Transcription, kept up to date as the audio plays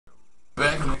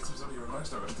in the next episode of your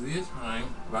lifestyle. This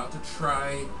time, about to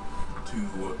try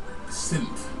to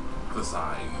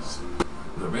synthesize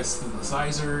the best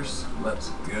synthesizers. Let's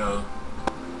go.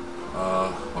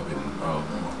 Weapon.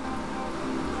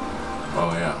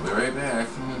 Oh yeah, be right back.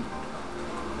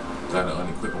 Gotta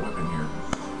unequip a weapon here.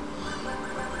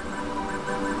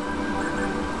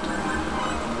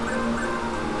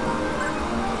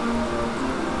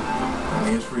 I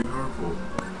mean, it's pretty powerful.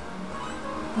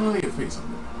 Let me get a face on it.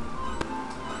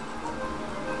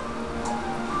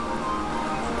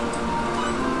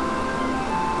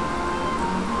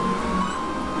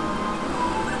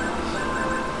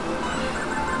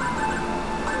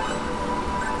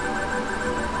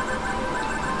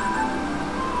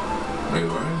 Wait,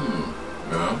 what?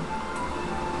 Yeah.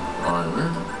 Armor.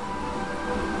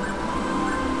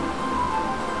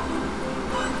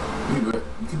 You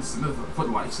can put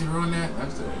lightsaber on that?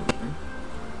 That's interesting.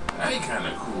 That'd be kind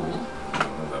of cool. I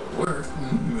don't know if that would work.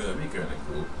 That'd be kind of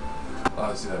cool.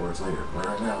 I'll see how that works later. But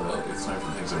right now, though, it's time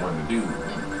for things I wanted to do.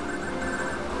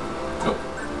 Nope.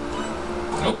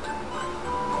 Nope.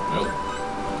 Nope.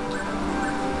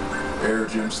 Air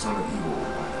Gem Stone of Evil.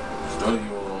 Stone of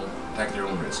Evil. Attack at your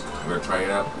own risk. We're gonna try it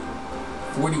out.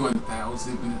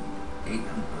 41,800.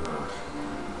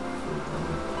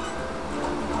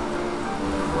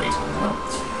 Wait. No.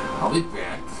 I'll be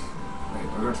back. Wait,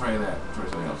 we're gonna try that. Try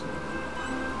something else.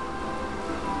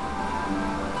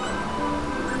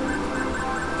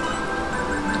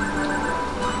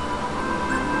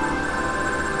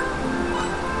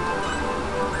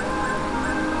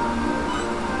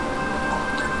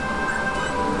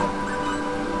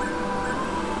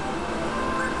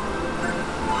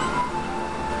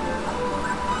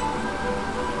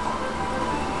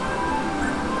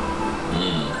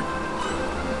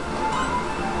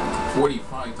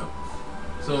 $45,000.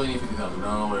 So only need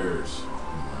 $50,000.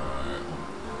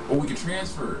 Oh, we can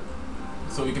transfer.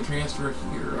 So we can transfer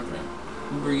here. Okay.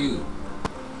 Who are you?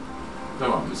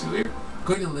 Come on, Lucy later.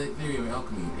 According to the theory of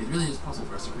alchemy, it really is possible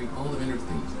for us to create all the vendor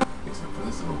things, except for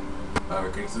this little.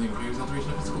 We're creating something requires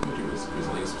alteration of physical materials. There's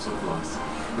a latest episode of loss.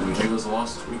 If we trade those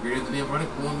losses, we created the damn product,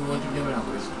 one we want to do it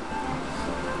outwards.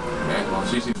 Okay, well,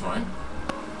 she seems fine.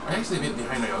 I actually been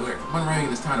behind my other. When arriving in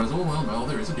this town, I was overwhelmed by all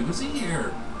there is to do and see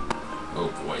here. Oh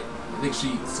boy. I think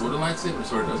she sort of likes it, or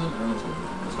sort of doesn't. I don't know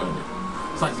what's going to do.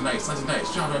 Slicing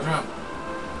dice, drop, drop, drop.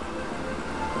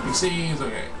 He seems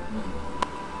okay.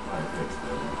 I fixed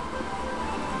them.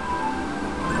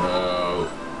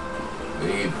 Oh. They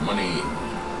need money.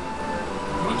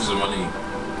 How much is the money?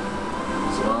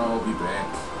 So I'll be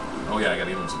back. Oh yeah, I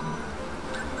gotta give him something.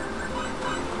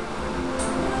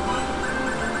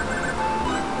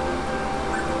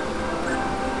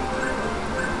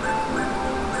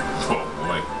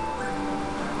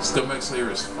 Stomach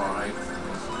Slayer is 5.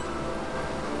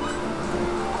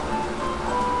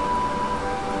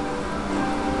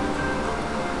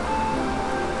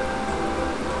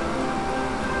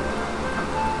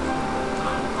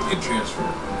 Get transfer.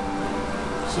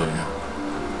 So yeah.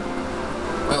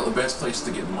 Well, the best place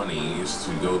to get money is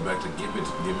to go back to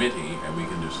Gimiti, and we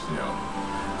can just, you know,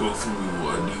 go through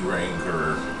a D rank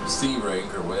or C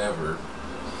rank or whatever.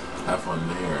 Have fun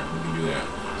there. We can do that.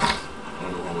 I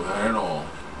don't know with that at all.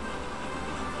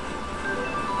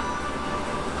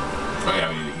 Oh yeah,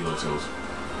 we need to heal ourselves.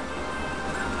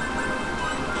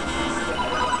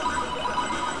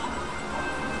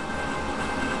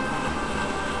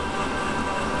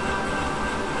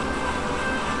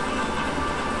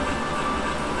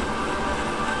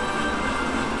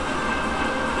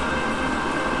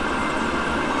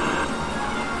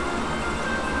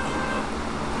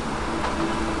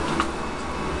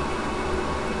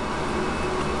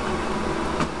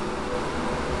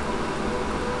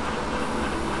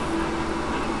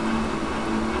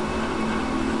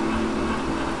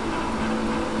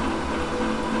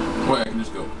 Well, I can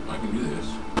just go. I can do this.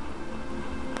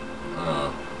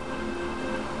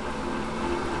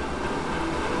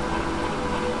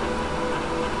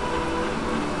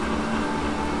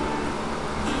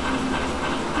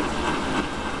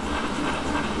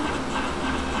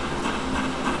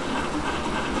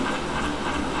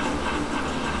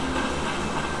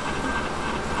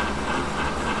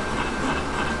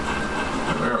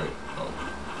 Where are we? Oh.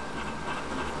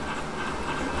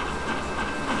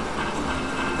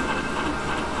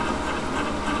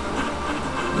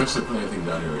 There's plenty of things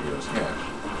down here that gives cash,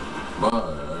 but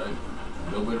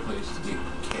no better place to get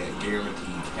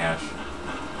guaranteed cash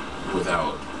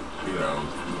without, you know,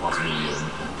 the possibility of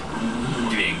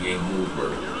getting a game over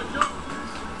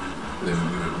than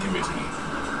Gimiti.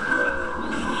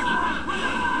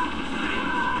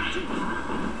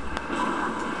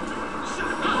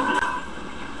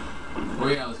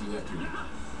 yeah, let's do that too.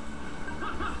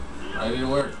 That didn't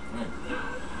work.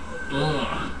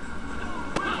 Ugh.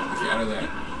 Get out of there.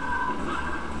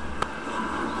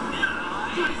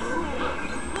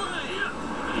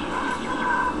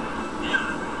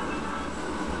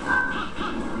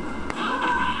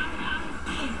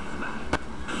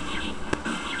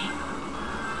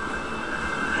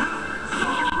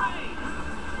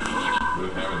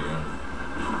 Good having you.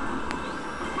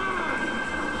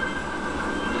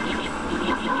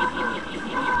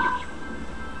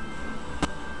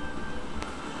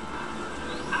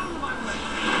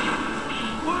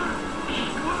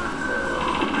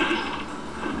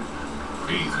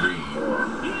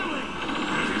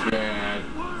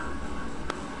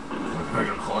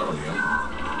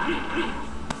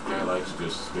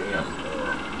 Just spam.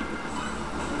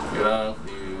 Get off,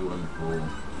 you wonderful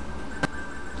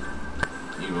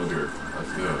evil jerk.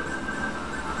 Let's go.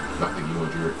 Not the evil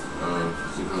jerk.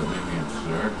 Physical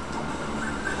enhancer.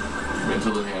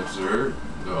 Mental enhancer.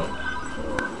 Go.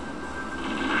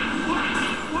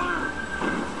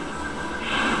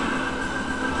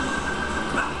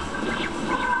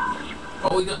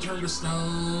 Oh, he got turned to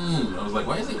stone. I was like,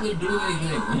 why isn't he doing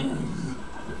anything?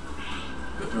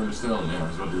 Turn to stone. Yeah, I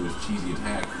was about to do his cheesy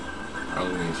attack.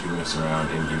 I'm going to mess around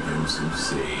and give him some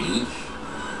sage.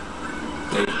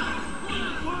 Sage.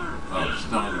 Oh, it's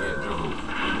time to get juggled.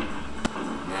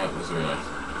 Yeah, that's very nice.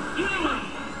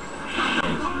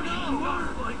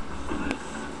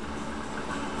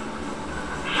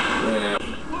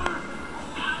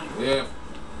 Yeah. Yeah.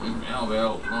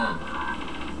 Bell, come on.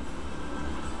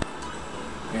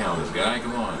 Now, this guy,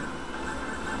 come on.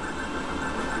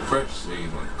 Fresh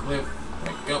sage on the cliff.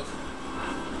 Back up.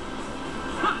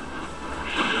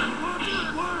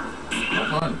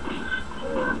 Have fun.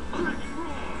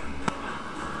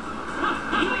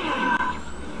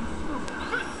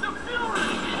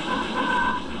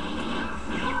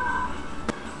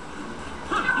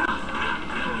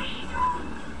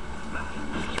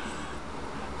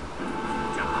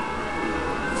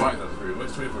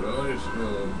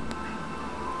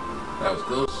 That was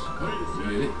close. You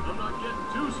did it. I'm not getting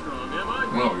too strong, am I?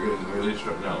 No, you're getting really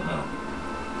strong. No.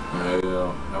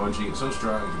 Now once you get so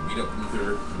strong, you can beat up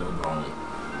Luther, no problem.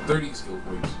 30 skill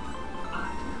points.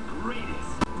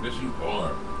 Yes, you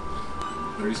are.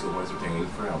 30 skill points obtained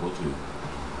for Albo 2.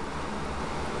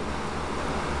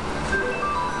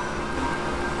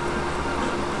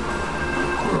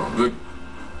 We're all good.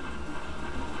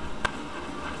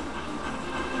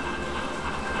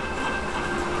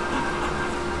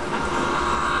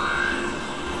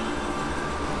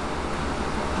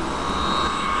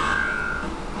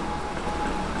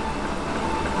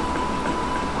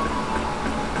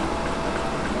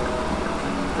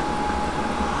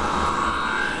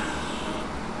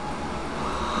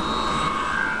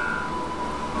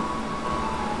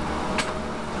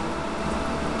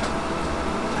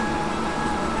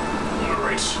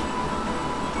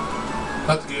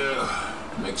 Let's go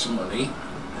make some money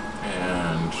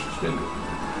and spend it.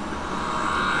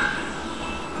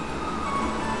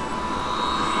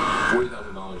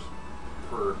 $40,000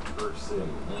 per person.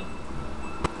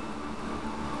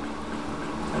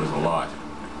 That is a lot.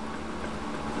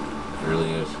 It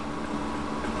really is.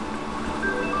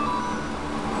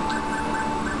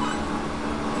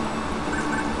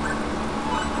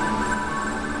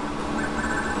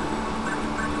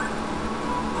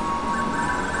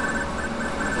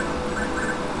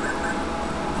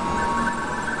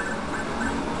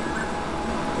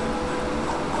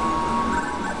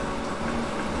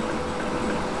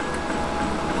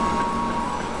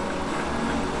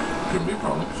 Shouldn't be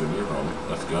a problem.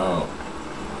 Let's go.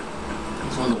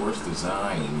 It's one of the worst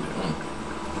designed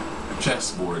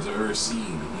chessboards I've ever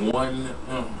seen. One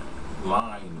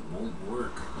line won't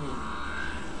work.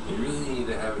 You really need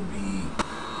to have it be,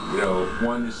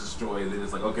 one is destroyed, then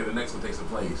it's like, okay, the next one takes the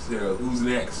place. Who's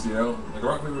next? Like a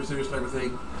rock, paper, scissors type of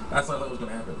thing. That's what I thought was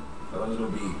going to happen. I thought it was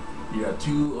going to be,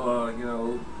 two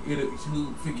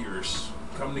figures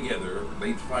come together,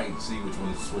 they fight, see which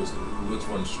one's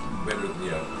better,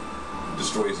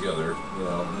 destroys the other,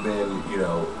 and then,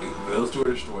 those two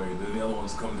are destroyed, then the other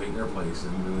ones come take their place,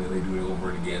 and then they do it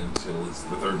over and again until it's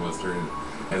the third one's turn,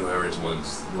 and whoever's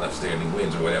one's left standing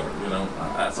wins or whatever,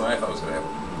 That's what I thought was going to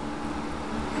happen.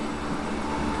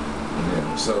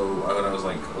 Yeah, so I was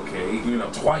like, okay,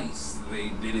 twice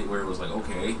they did it where it was like,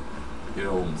 okay,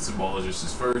 symbologist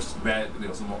is first,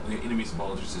 enemy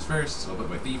symbologist is first, so I'll put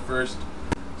my thief first,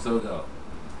 so go.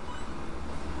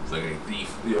 It's like a thief,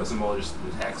 symbologist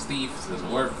attacks thief, so it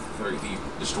doesn't work. Third thief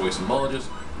destroys symbologist,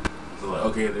 So like,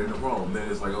 okay, there's no problem. Then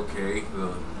it's like, okay,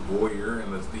 the warrior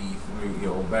and the thief, you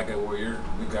know, bad guy warrior,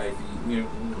 good guy thief, you know,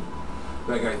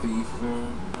 bad guy thief,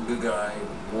 good guy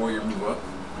warrior move up,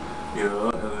 you know,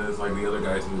 and then it's like the other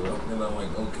guys move up, and I'm like,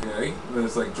 okay. And then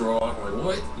it's like draw. I'm like,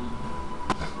 what?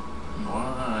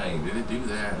 Why did it do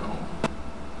that? Oh.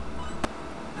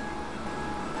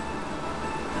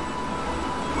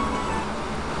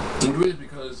 Which is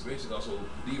because basically also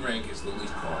D rank is the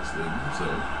least costly, so.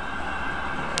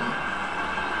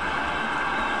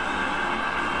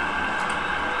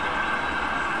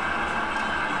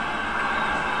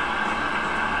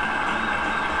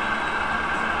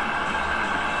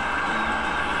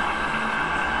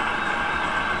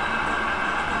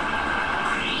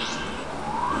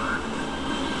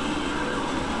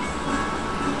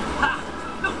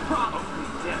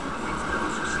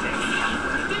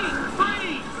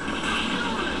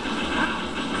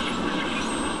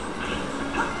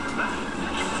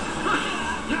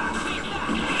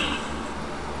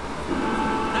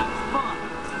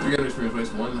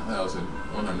 $300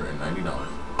 $1,190.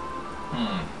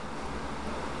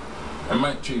 I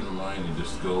might change my mind and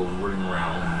just go running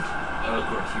around. Of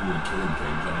course, you wouldn't kill him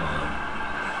things. I don't know.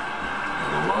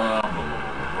 Blah, blah, blah,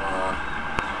 blah, blah.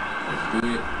 Let's do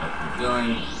it. Let's be done.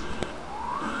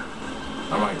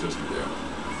 I might just do that.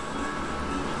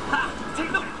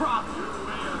 Take the problem.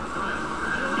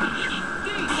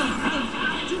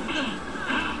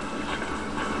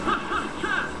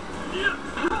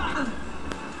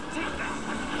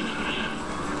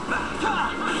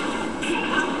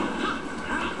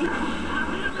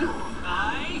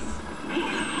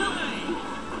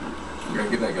 You gotta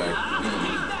get that guy.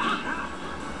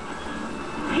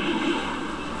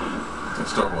 That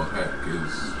Starwall hack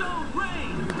is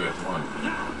the best one.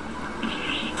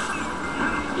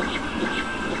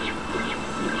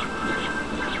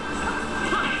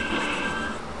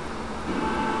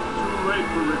 Too late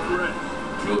for regret.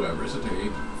 Field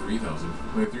adversity,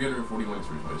 341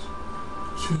 experience points.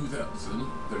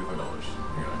 $2,035.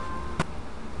 Yeah.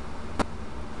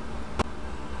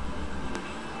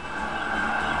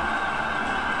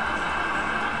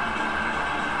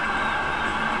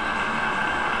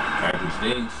 Active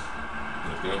stinks.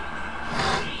 Let's go.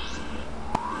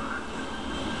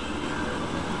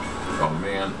 Oh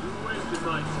man. You wasted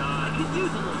my time. Could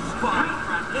use a little sparring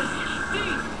practice.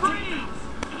 Steve, freeze!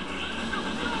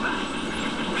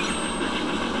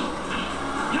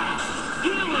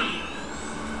 Healer!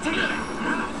 Take it!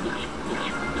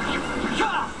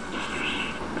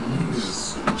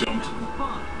 Just jumped.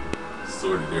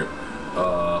 Sorted there.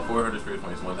 400 experience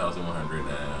points, $1,150.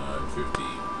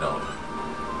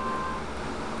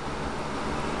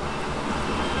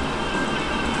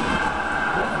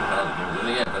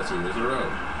 Yeah, that's 3 years in a row.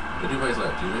 The 2 plays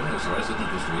left. 2 minutes, so I said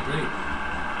this straight rate.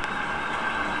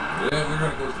 Yeah, we're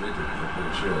gonna go straight rate. I'm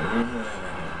pretty sure.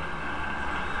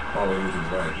 Oh,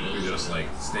 everything's right. We just like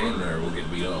stand there, we'll get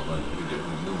beat up. But we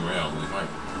move around, we fight.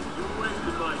 You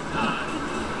wasted my time.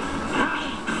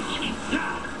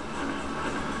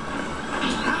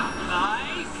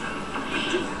 Nice!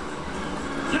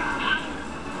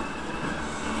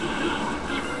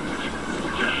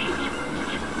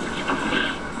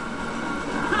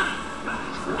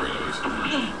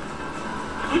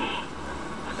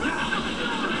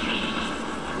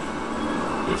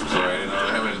 Which is alright, I didn't know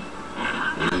I haven't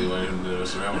really wanted him to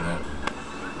mess around with that.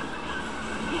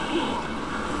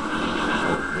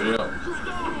 Oh, here you go.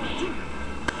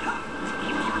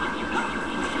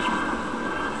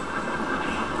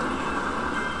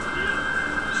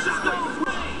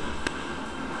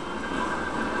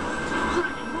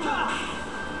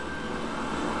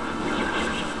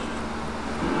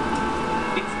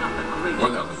 It's not the great.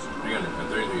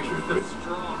 1,333 shoot. The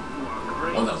strong who are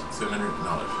great.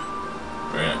 $1,700.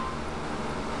 Right.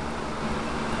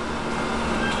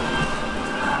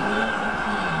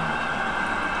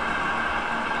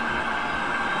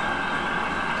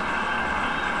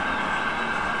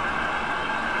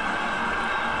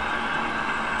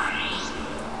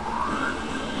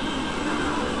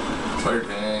 Fire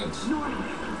tanks.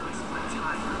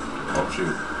 Oh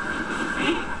shoot.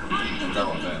 Forgot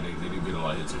about that. They do get a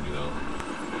lot of hits in you though.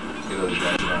 You know, these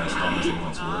guys are not as strong as they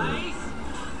once were.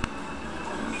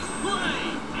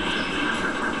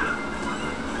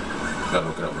 Gotta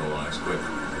look it up real nice, quick.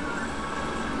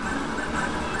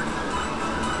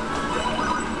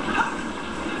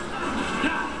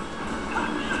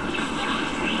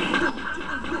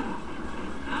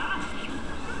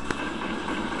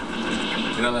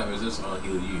 You know that resist, I'll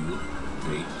heal you.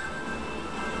 Wait.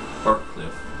 Park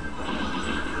Cliff.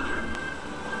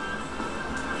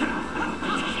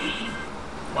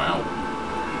 Wow.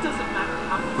 It doesn't matter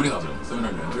how. 20,000.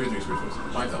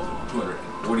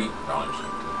 $5,240.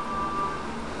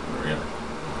 There we go.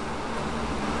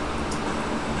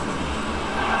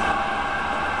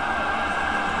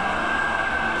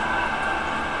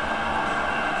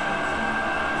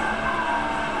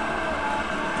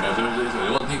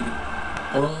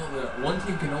 One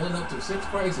team can own up to 6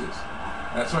 prizes.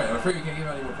 That's right. I'm afraid you can't give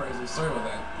out any more prizes. Sorry about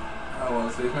that. How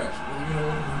was today's match? You know,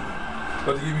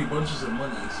 about to give me bunches of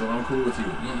money, so I'm cool with you.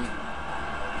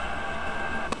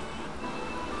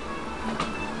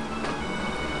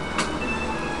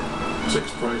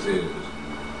 Six prizes.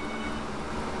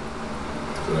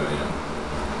 So yeah.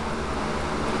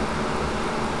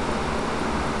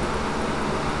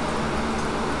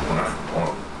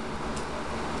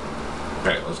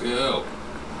 Okay, let's go.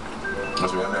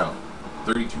 What's we have now?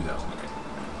 32,000. Okay.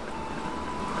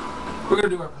 We're gonna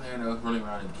do our plan of running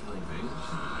around and killing things.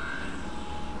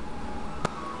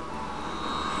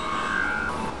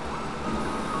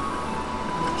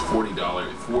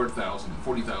 $40, 4,000,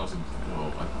 40,000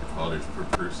 dollars per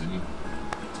person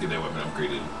to get that weapon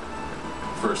upgraded.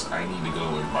 First, I need to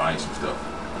go and buy some stuff.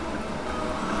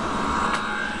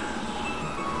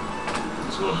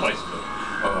 Let's go and buy some stuff.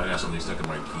 Oh, I got something stuck in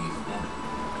my teeth.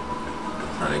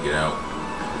 Trying to get out.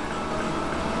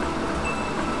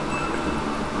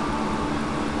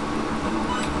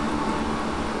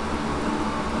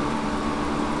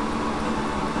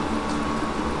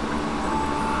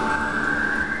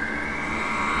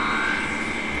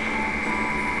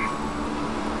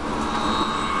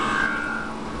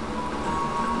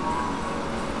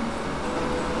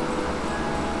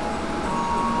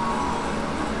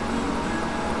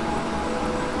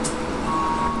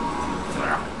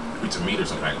 Some meat or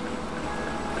something.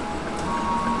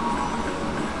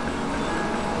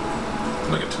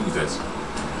 Like a tooth that's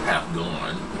half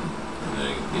gone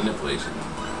in the place. A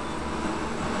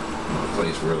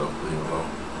place where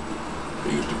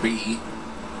it used to be.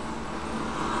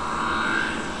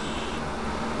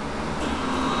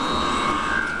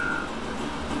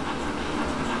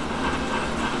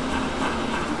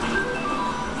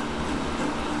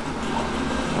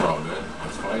 We're all good.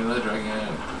 Let's fight another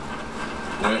dragon.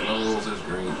 White levels is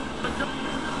great. Here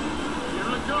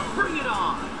I go. Bring it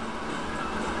on.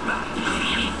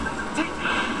 Take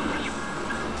that.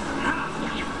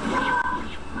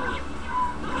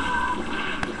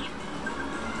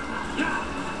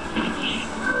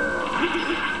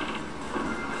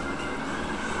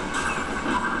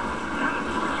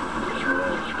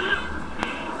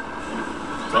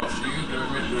 Oh shoot, get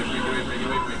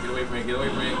away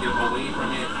from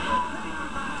it.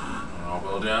 Oh,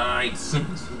 well died.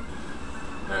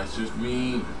 That's just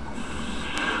me.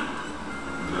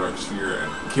 The dark sphere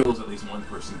kills at least one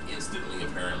person instantly,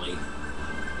 apparently.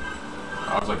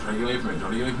 I was like, trying to get away from it.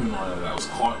 Don't get away from it. I was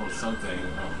caught with something.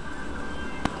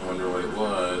 I wonder what it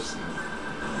was.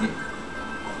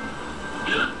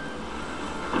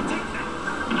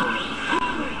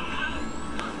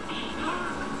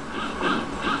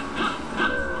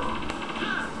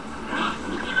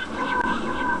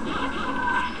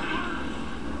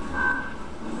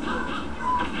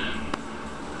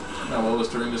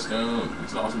 Turn to stone.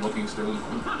 It's an awesome looking stone.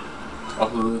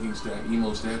 Awesome looking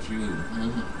emo statue.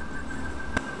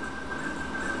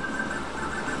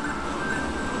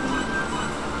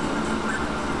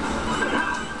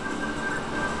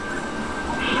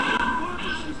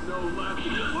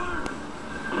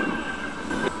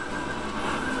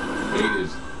 It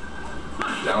is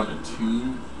down to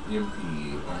 2 MP.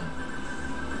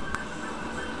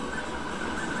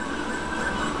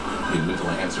 Need a mental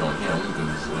answer on him because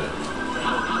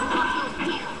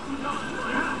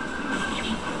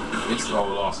it's all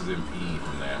losses MP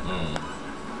from that.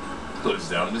 So it's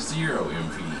down to 0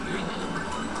 MP.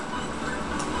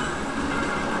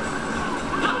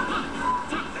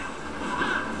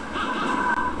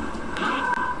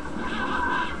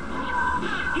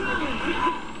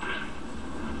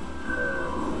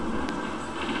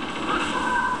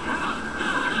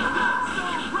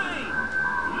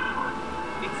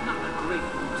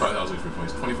 $5,000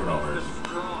 $24.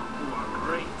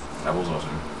 That was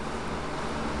awesome.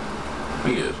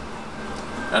 He is.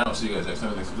 And I'll see you guys next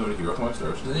time. Thanks for joining. Rock my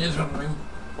stars.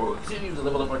 We'll continue to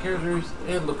level up our characters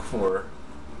and look for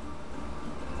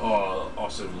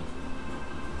awesome,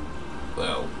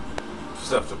 well,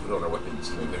 stuff to put on our weapons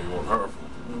to make them more powerful.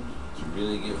 To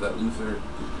really give that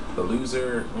the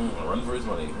loser, a run for his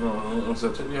money.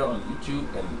 So check me out on YouTube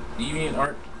and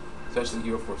DeviantArt, especially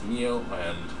Hero Force Neo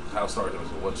and how Star Wars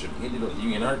One should be ended on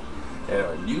DeviantArt, and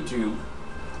on YouTube.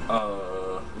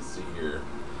 Let's see here.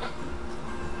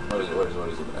 What is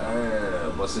it?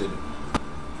 Blessed.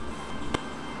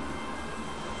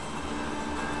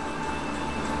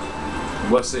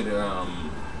 blessed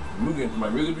my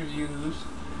Mugen reviews,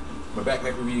 my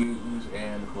backpack reviews,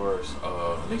 and of course,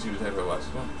 thanks for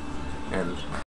watching. And